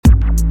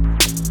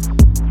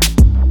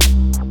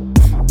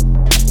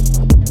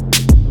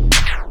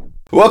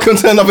Welcome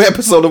to another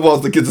episode of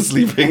Whilst the Kids Are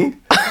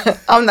Sleeping.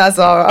 I'm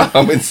Nazara.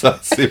 I'm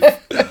incisive.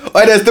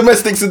 Oh, there's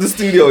domestics in the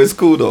studio. It's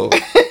cool though.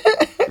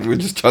 We're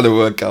just trying to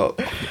work out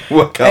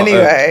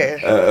Anyway.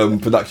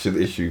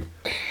 Production issue.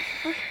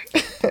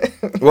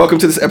 Welcome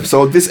to this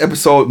episode. This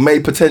episode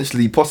may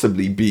potentially,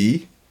 possibly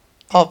be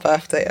Our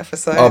birthday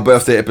episode. our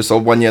birthday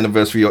episode, 1 year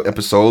anniversary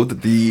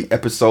episode. The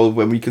episode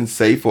when we can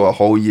say for a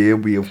whole year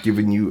we have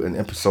given you an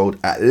episode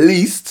at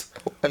least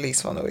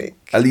one a week.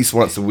 At least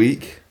once a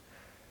week.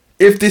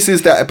 If this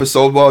is that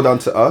episode, well done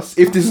to us.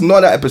 If this is not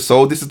that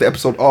episode, this is the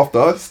episode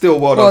after. Still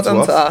well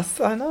done to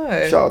us. I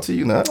know. Shout out to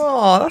you, Nat.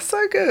 Oh, that's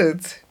so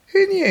good.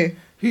 Who knew?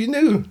 Who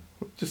knew?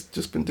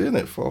 Just been doing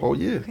it for a whole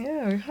year.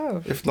 Yeah, we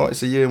have. If not,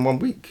 it's a year and 1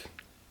 week.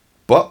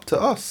 But to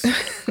us.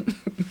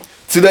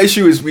 Today's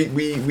issue is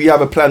we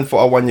have a plan for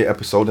our 1 year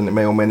episode, and it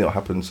may or may not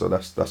happen. So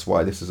that's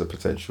why this is a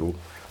potential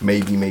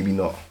maybe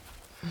not.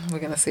 We're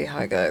gonna see how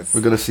it goes.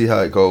 We're gonna see how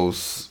it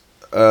goes.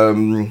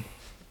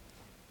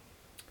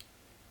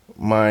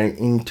 My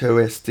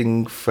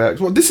interesting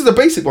facts. Well, this is a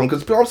basic one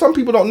because some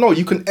people don't know.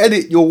 You can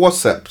edit your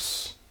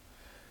WhatsApps.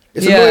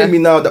 It's annoying me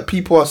now that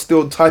people are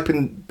still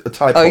typing a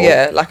typo. Oh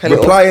yeah, like a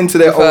replying to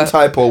their own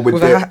typo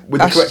with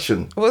the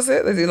correction. What was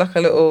it? They do like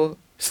a little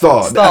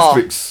star. The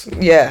asterisk.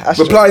 Yeah,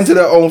 asterisk. Replying to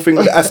their own thing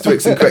with the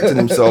asterisks and correcting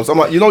themselves. I'm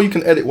like, you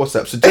can edit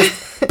WhatsApp. So just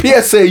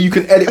PSA, you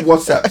can edit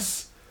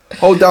WhatsApps.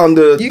 Hold down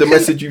the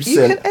message you've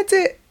sent. You can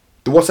edit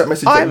the WhatsApp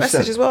message that you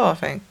sent. iMessage as well, I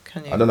think.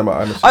 Can you? I don't know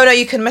about iMessage. Oh no,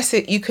 you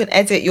can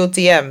edit your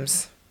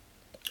DMs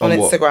on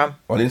Instagram.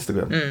 On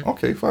Instagram.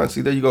 Okay, fine. See,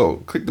 there you go.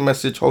 Click the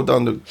message, hold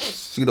down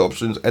see the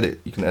options,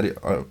 edit. You can edit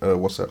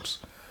WhatsApps.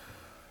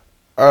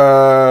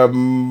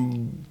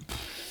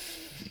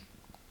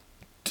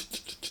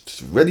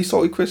 Ready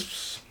salted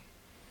crisps.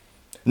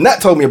 Nat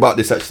told me about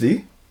this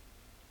actually.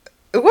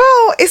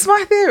 Well, it's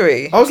my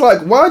theory. I was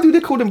like, why do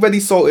they call them ready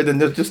salted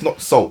and they're just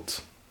not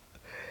salt?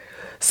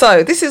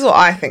 So this is what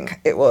I think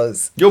it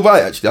was. You're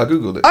right, actually. I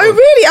googled it. Oh,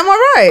 really? Am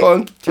I right? Go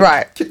on.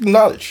 Right. Check the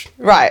knowledge.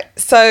 Right.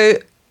 So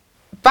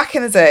back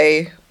in the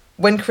day,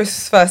 when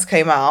crisps first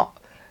came out,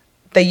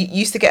 they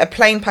used to get a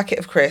plain packet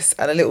of crisps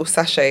and a little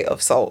sachet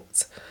of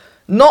salt.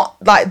 Not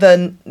like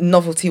the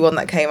novelty one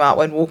that came out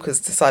when Walkers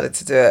decided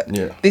to do it.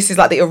 Yeah. This is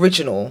like the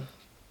original.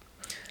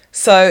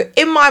 So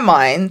in my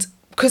mind,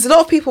 because a lot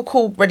of people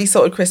call ready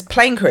salted crisps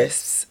plain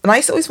crisps, and I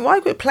used to always,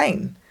 why go it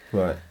plain?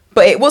 Right.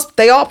 But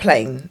they are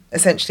plain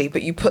essentially,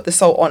 but you put the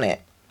salt on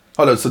it.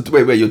 Oh no! So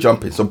wait, you're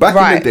jumping. So back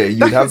in the day,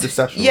 you'd have the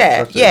sachet.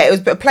 Yeah, it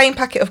was a plain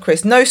packet of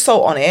crisps, no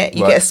salt on it.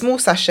 You get a small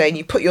sachet and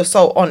you put your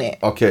salt on it.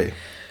 Okay.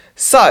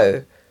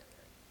 So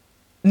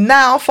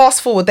now,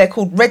 fast forward, they're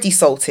called ready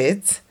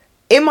salted.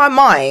 In my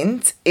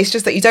mind, it's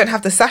just that you don't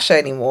have the sachet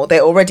anymore.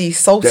 They're already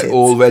salted. They're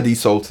already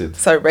salted.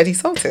 So ready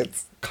salted.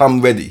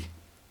 Come ready.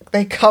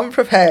 They come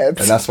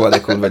prepared. And that's why they're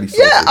called ready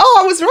salted. Yeah.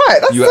 Oh, I was right.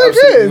 That's you so were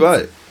absolutely good.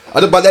 Right.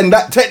 But then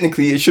that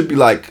technically it should be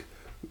like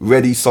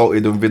ready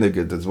salted and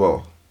vinegared as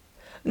well.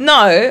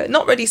 No,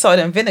 not ready salted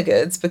and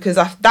vinegared because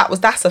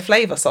that's a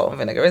flavour salt and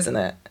vinegar, isn't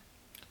it?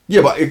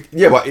 Yeah, but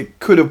it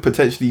could have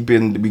potentially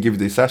been we give you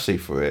the sachet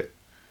for it.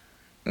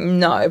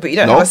 No, but you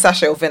don't have a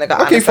sachet of vinegar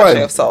and a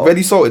sachet of salt.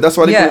 Ready salted. That's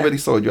why they call it ready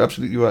salted. You're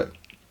absolutely right.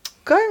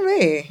 Go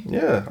me.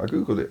 Yeah, I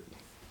googled it.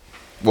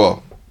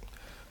 Well,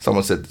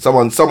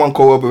 someone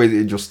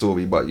corroborated your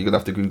story, but you're gonna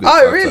have to Google it.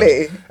 Oh,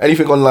 really? Times.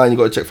 Anything online, you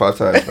got to check 5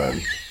 times,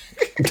 man.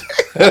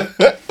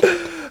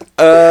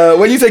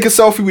 When you take a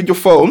selfie with your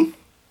phone,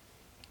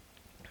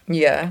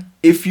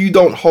 if you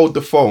don't hold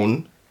the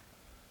phone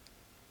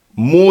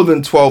more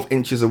than 12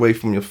 inches away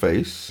from your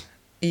face,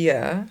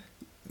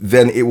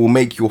 then it will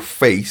make your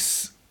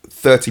face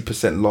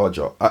 30%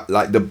 larger.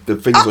 Like the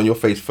things on your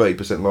face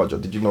 30% larger.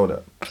 Did you know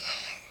that?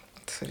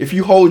 If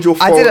you hold your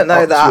phone I didn't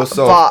know up that, to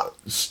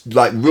yourself,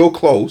 like real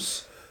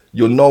close,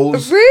 your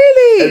nose,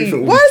 really?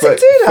 Why does it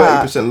do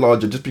that? 30%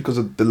 larger, just because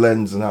of the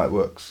lens and how it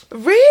works.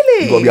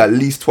 Really? You've got to be at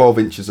least 12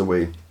 inches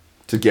away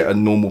to get a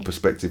normal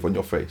perspective on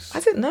your face. I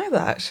didn't know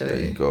that, actually.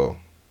 There you go.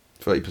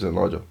 30%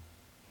 larger.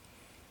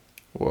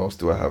 What else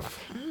do I have?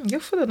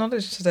 You're full of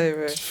knowledge today,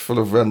 Rich. Full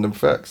of random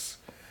facts.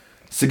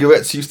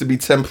 Cigarettes used to be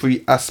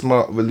temporary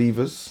asthma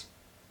relievers.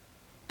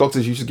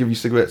 Doctors used to give you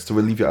cigarettes to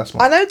relieve your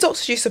asthma. I know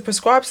doctors used to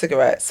prescribe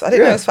cigarettes. I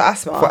didn't know it was for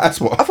asthma. For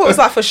asthma. I thought it was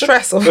like for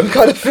stress or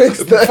kind of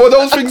things. For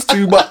those things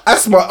too, but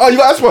asthma. Oh, you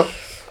got asthma.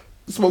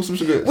 Smoke some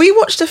cigarettes. We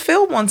watched a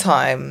film one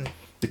time.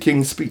 The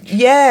King's Speech.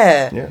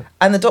 Yeah.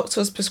 And the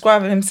doctor was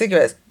prescribing him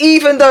cigarettes,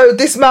 even though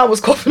this man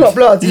was coughing up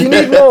blood. You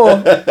need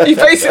more. You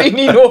basically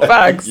need more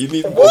bags. You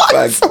need more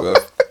bags, bro.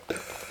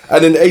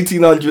 And in the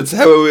 1800s,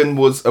 heroin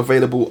was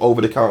available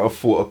over the counter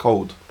for a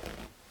cold.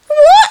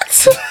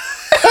 What?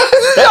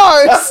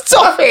 No,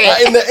 stop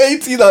it. In the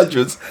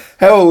 1800s,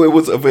 heroin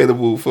was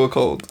available for a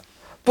cold.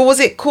 But was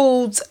it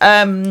called...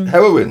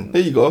 Heroin.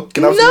 There you go.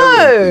 Can I have some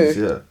heroin,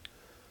 please?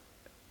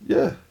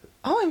 Yeah.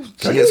 OMG.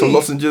 Can I get some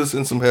lozenges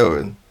and some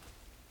heroin?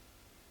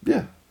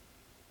 Yeah.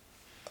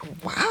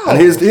 Wow. And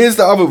here's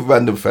the other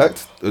random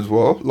fact as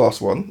well.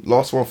 Last one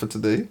for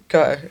today.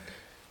 Go.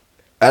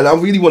 And I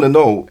really want to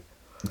know,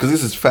 because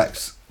this is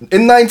facts.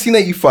 In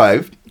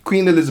 1985,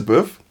 Queen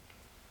Elizabeth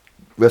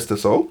rest her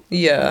soul.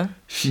 Yeah.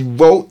 She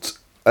wrote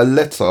a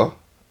letter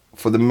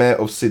for the mayor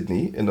of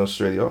Sydney in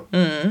Australia.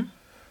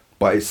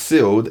 But it's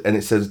sealed and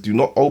it says, do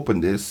not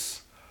open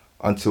this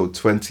until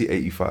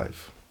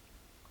 2085.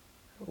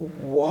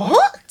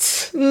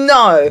 What?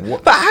 No.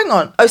 What? But hang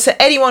on. Oh, so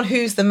anyone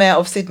who's the mayor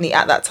of Sydney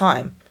at that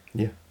time?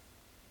 Yeah.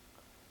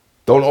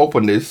 Don't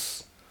open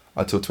this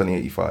until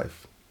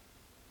 2085.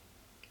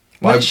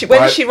 When did she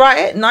write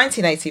it?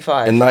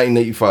 1985. In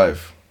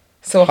 1985.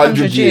 So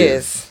 100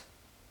 years.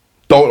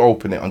 Don't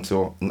open it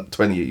until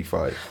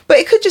 2085. But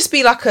it could just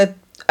be like a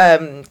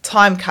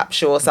time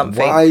capsule or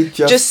something. Why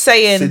just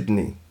saying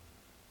Sydney?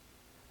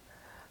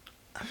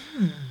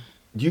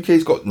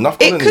 UK's got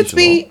nothing. It could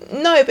be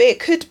but it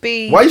could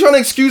be. Why are you trying to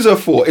excuse her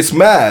for? It's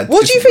mad.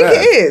 What do you think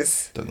it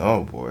is? Don't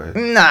know, boy.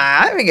 Nah,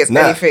 I don't think it's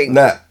anything.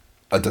 Nah,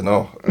 I don't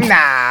know.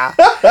 Nah,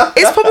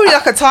 it's probably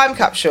like a time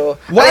capsule.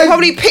 Why? And they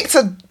probably picked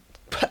a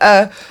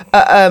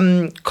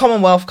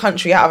Commonwealth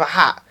country out of a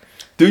hat.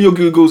 Do your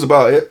Googles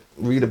about it.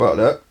 Read about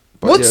that.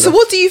 So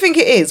what do you think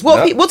it is?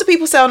 What do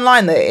people say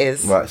online that it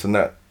is? Right, so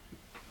Nat,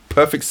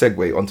 perfect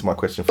segue onto my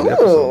question for the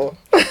episode.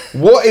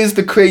 What is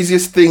the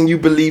craziest thing you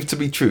believe to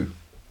be true?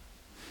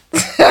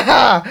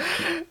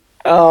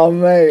 Oh,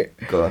 mate.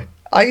 Go on.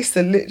 I used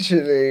to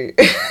literally...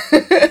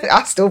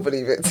 I still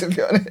believe it, to be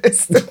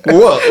honest.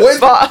 What is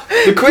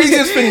the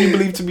craziest thing you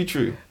believe to be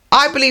true?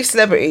 I believe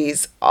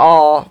celebrities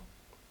are...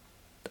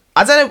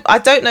 I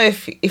don't know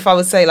if I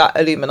would say like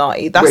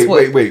Illuminati.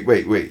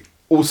 Wait.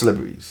 All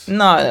celebrities?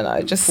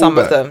 No. Just some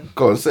of them.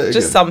 Go on, say it again.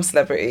 Just some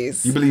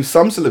celebrities. You believe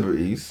some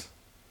celebrities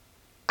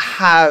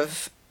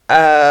have...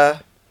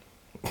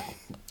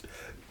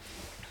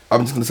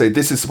 I'm just going to say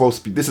this is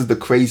the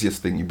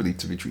craziest thing you believe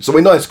to be true. So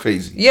we know it's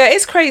crazy. Yeah,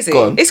 it's crazy.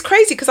 It's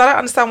crazy because I don't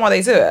understand why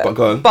they do it. But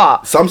go on.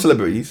 But some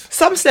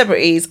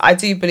celebrities, I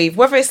do believe,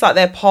 whether it's like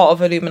they're part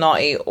of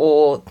Illuminati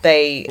or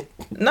they...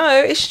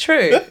 No, it's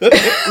true.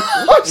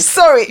 I'm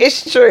sorry,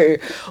 it's true.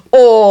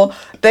 Or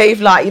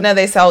they've like,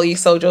 they say, oh, you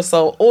sold your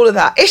soul. All of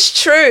that.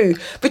 It's true.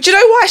 But you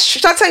know what?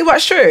 Should I tell you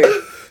what's true?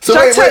 So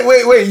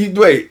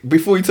wait.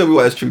 Before you tell me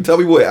what is true, tell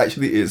me what it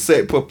actually is.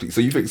 Say it properly.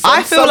 So you think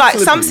I feel like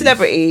some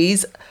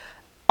celebrities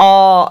in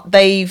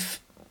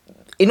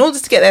order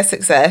to get their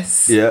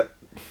success,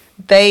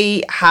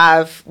 they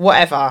have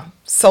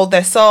sold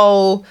their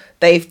soul.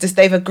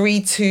 They've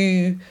agreed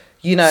to,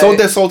 sold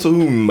their soul to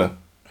whom?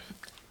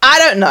 I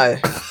don't know.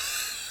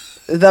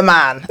 The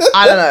man,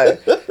 I don't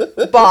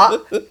know,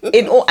 but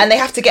and they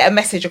have to get a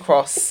message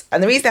across,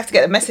 and the reason they have to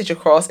get a message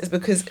across is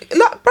because,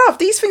 look, bruv,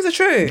 these things are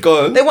true.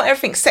 Go on. They want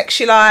everything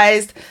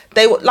sexualized.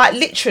 They want, like,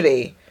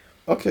 literally.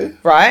 Okay.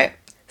 Right.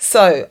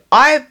 So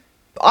I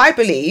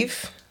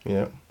believe.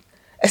 Yeah.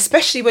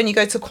 Especially when you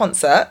go to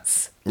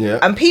concerts. Yeah.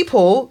 And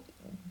people,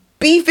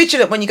 be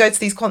vigilant when you go to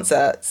these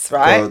concerts,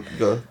 right?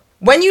 Go.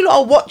 When you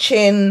are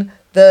watching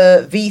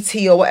the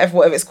VT or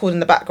whatever it's called in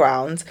the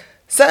background.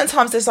 Certain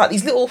times there's like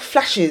these little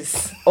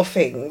flashes of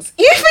things.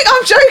 You think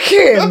I'm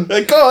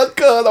joking? Go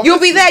on. You'll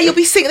be there, they'll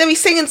be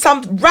singing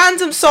some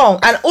random song,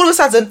 and all of a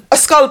sudden a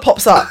skull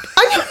pops up.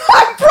 And you're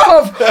like,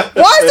 bruv,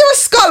 why is there a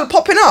skull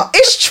popping up?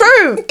 It's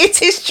true.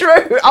 It is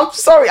true. I'm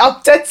sorry, I'm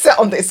dead set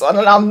on this one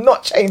and I'm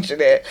not changing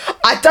it.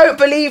 I don't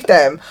believe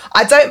them.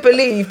 I don't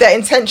believe their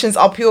intentions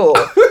are pure.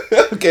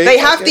 They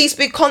have these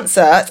big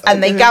concerts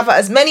and they gather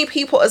as many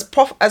people as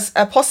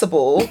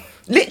possible,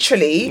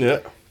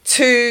 literally.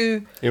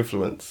 To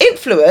influence,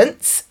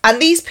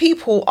 and these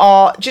people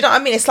are, do you know what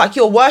I mean? It's like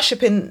you're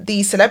worshipping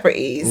these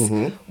celebrities.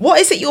 What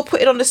is it you're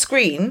putting on the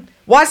screen?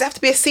 Why does it have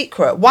to be a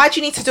secret? Why do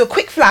you need to do a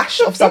quick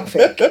flash of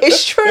something?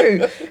 It's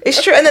true,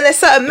 and then there's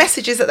certain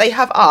messages that they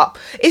have up.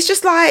 It's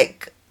just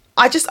like,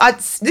 I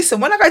listen,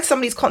 when I go to some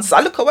of these concerts,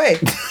 I look away.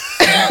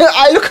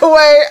 I look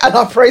away and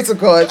I pray to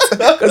God,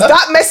 because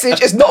that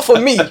message is not for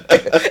me.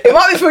 It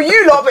might be for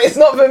you lot, but it's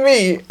not for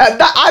me. And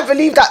that, I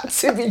believe that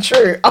to be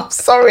true. I'm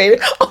sorry,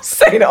 I'm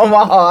saying it on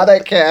my heart. I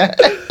don't care.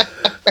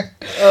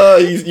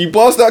 You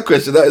passed that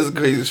question. That is the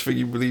craziest thing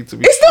you believe to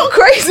be true. It's not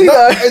crazy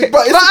though.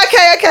 But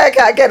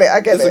okay, I get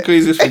it. It's the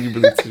craziest thing you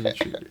believe to be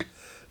true.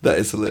 That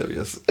is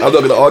hilarious. I'm not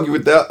going to argue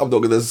with that. I'm not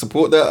going to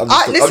support that. I'm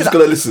just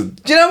going to listen.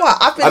 Do you know what?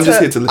 I'm just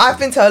here to listen. I've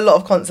been to a lot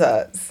of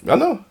concerts. I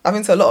know. I've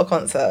been to a lot of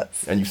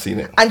concerts. And you've seen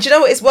it. And do you know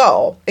what as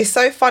well? It's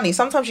so funny.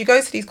 Sometimes you go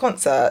to these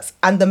concerts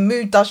and the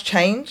mood does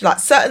change. Like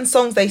certain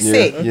songs they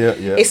sing. Yeah.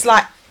 It's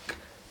like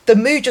the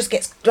mood just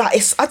gets like,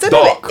 I don't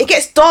dark. know. It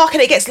gets dark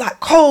and it gets like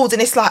cold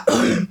and it's like,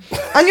 and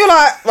you're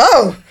like,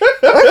 oh,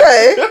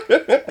 okay.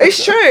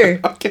 It's true.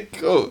 Okay,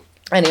 cool.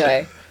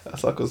 Anyway.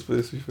 That's our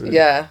conspiracy theory.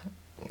 Yeah.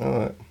 All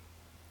right.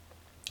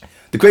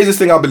 The craziest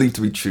thing I believe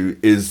to be true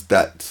is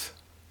that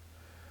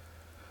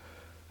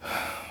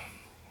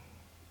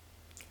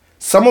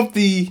some of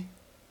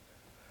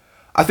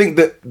I think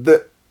that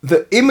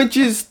the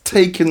images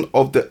taken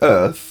of the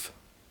Earth,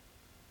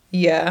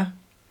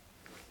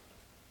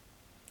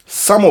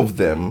 some of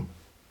them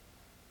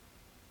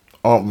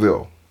aren't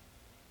real.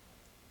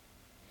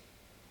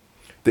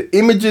 The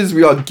images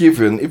we are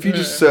given, if you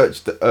just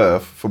search the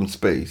Earth from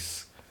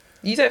space,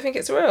 you don't think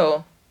it's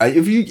real? And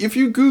if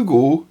you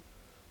Google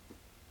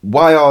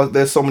why are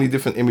there so many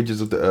different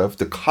images of the Earth?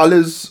 The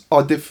colours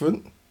are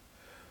different.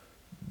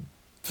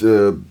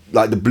 The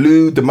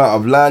blue, the amount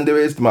of land there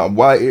is, the amount of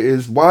white it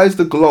is. Why is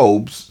the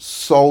globes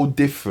so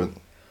different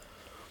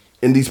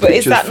in these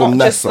pictures from NASA? But is that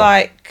not just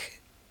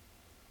like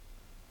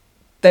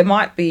there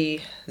might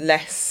be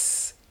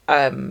less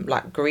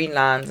like green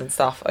lands and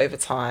stuff over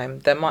time?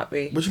 There might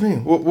be. What do you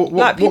mean? What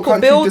like people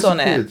build on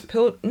it.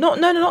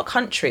 Not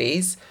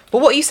countries.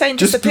 But what are you saying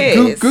disappears?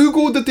 Just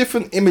Google the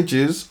different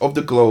images of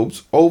the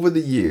globes over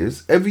the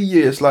years. Every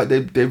year it's like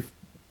they've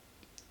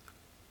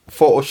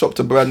photoshopped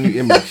a brand new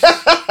image.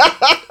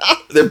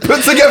 They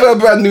put together a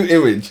brand new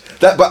image.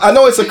 But I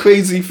know it's a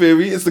crazy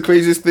theory. It's the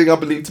craziest thing I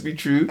believe to be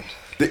true.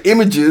 The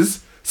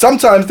images,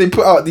 sometimes they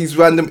put out these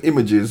random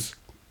images,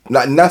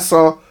 like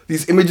NASA,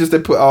 these images they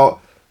put out,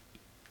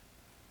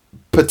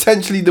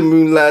 potentially the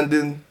moon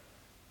landing.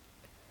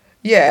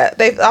 Yeah,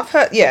 I've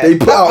heard, yeah. They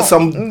put out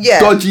some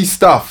dodgy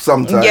stuff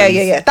sometimes.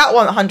 Yeah. That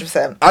one,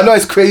 100%. I know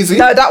it's crazy.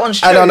 No, that one's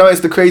true. And I know it's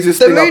the craziest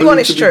thing I believe one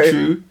is to be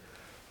true.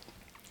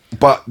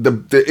 But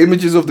the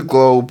images of the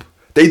globe,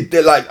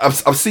 they're like,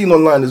 I've seen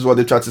online as well,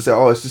 they tried to say,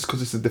 oh, it's just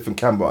because it's a different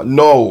camera.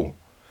 No,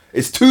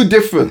 it's too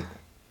different.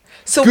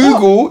 So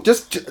Google,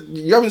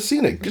 you haven't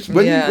seen it. Just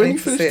when you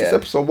finish this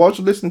episode, whilst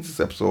you're listening to this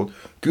episode,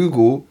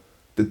 Google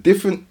the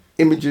different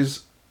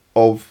images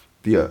of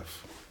the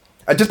Earth.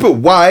 And just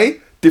put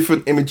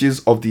different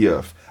images of the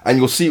Earth. And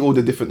you'll see all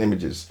the different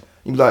images.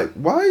 You'll be like,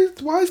 why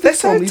is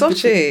this so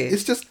dodgy?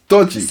 It's just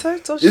dodgy. It's so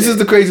dodgy. This is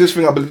the craziest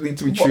thing I believe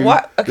to be true.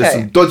 What? Okay. There's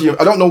some dodgy.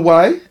 I don't know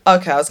why.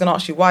 Okay, I was going to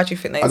ask you, why do you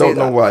think they do that? I don't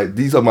know why.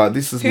 This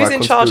is my Who's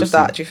in charge of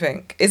that, do you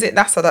think? Is it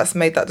NASA that's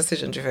made that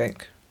decision, do you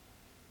think?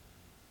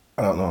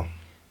 I don't know.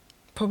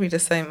 Probably the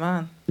same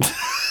man.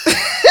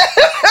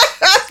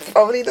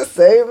 Probably the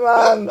same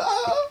man.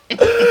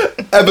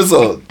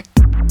 Episode.